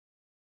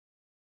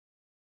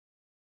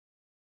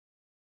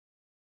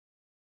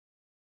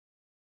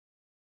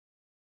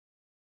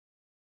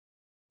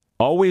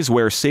Always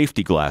wear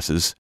safety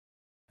glasses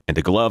and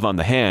a glove on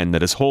the hand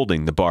that is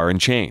holding the bar and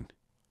chain.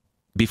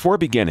 Before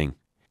beginning,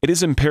 it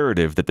is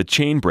imperative that the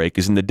chain brake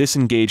is in the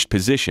disengaged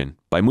position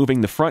by moving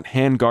the front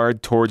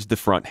handguard towards the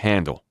front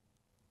handle.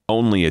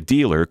 Only a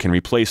dealer can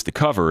replace the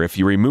cover if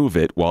you remove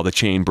it while the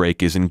chain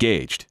brake is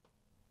engaged.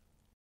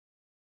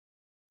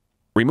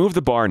 Remove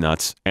the bar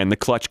nuts and the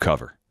clutch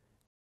cover.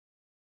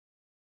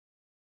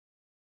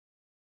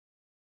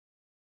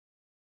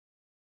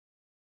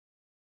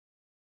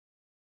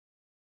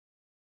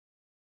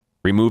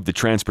 Remove the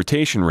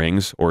transportation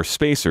rings or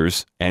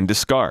spacers and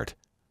discard.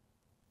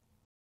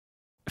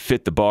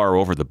 Fit the bar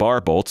over the bar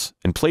bolts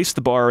and place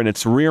the bar in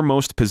its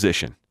rearmost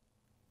position.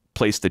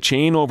 Place the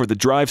chain over the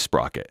drive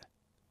sprocket.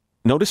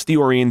 Notice the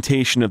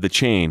orientation of the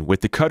chain with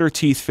the cutter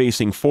teeth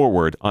facing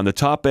forward on the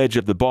top edge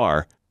of the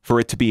bar for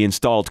it to be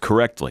installed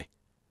correctly.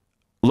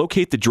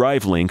 Locate the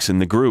drive links in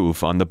the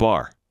groove on the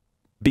bar.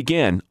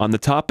 Begin on the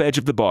top edge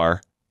of the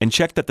bar and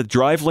check that the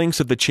drive links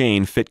of the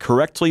chain fit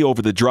correctly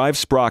over the drive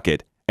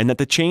sprocket and that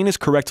the chain is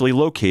correctly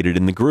located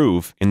in the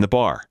groove in the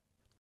bar.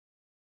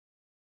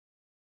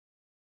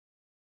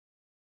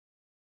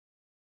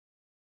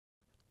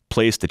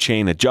 Place the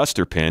chain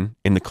adjuster pin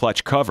in the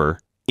clutch cover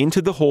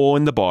into the hole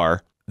in the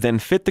bar, then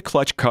fit the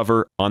clutch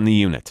cover on the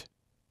unit.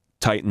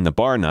 Tighten the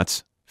bar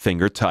nuts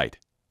finger tight.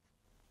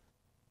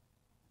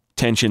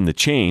 Tension the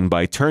chain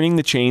by turning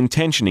the chain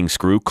tensioning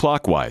screw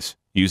clockwise,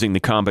 using the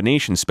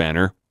combination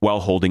spanner while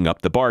holding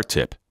up the bar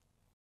tip.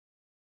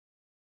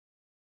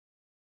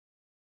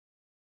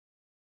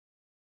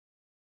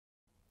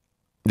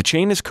 The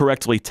chain is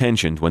correctly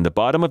tensioned when the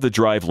bottom of the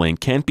drive link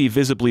can't be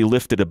visibly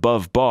lifted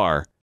above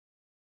bar,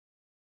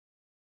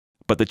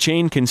 but the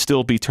chain can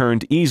still be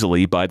turned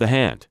easily by the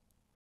hand.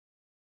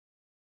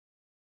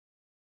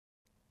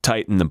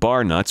 Tighten the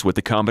bar nuts with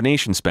the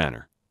combination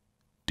spanner.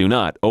 Do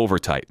not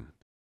over-tighten.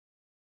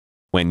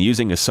 When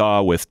using a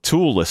saw with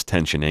toolless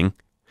tensioning,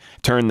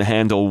 turn the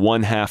handle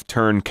 1/2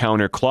 turn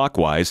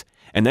counterclockwise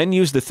and then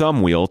use the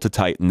thumb wheel to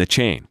tighten the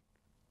chain.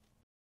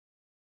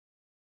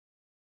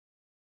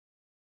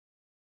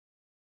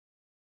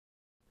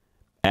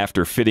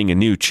 After fitting a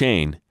new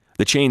chain,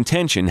 the chain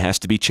tension has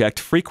to be checked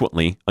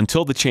frequently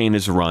until the chain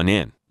is run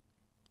in.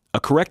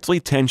 A correctly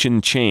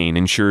tensioned chain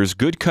ensures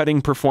good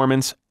cutting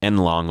performance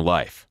and long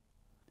life.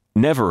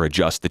 Never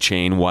adjust the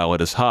chain while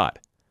it is hot.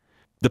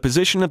 The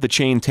position of the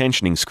chain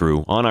tensioning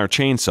screw on our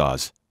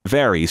chainsaws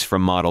varies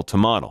from model to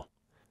model.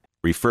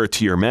 Refer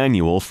to your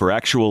manual for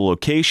actual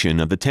location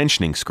of the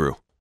tensioning screw.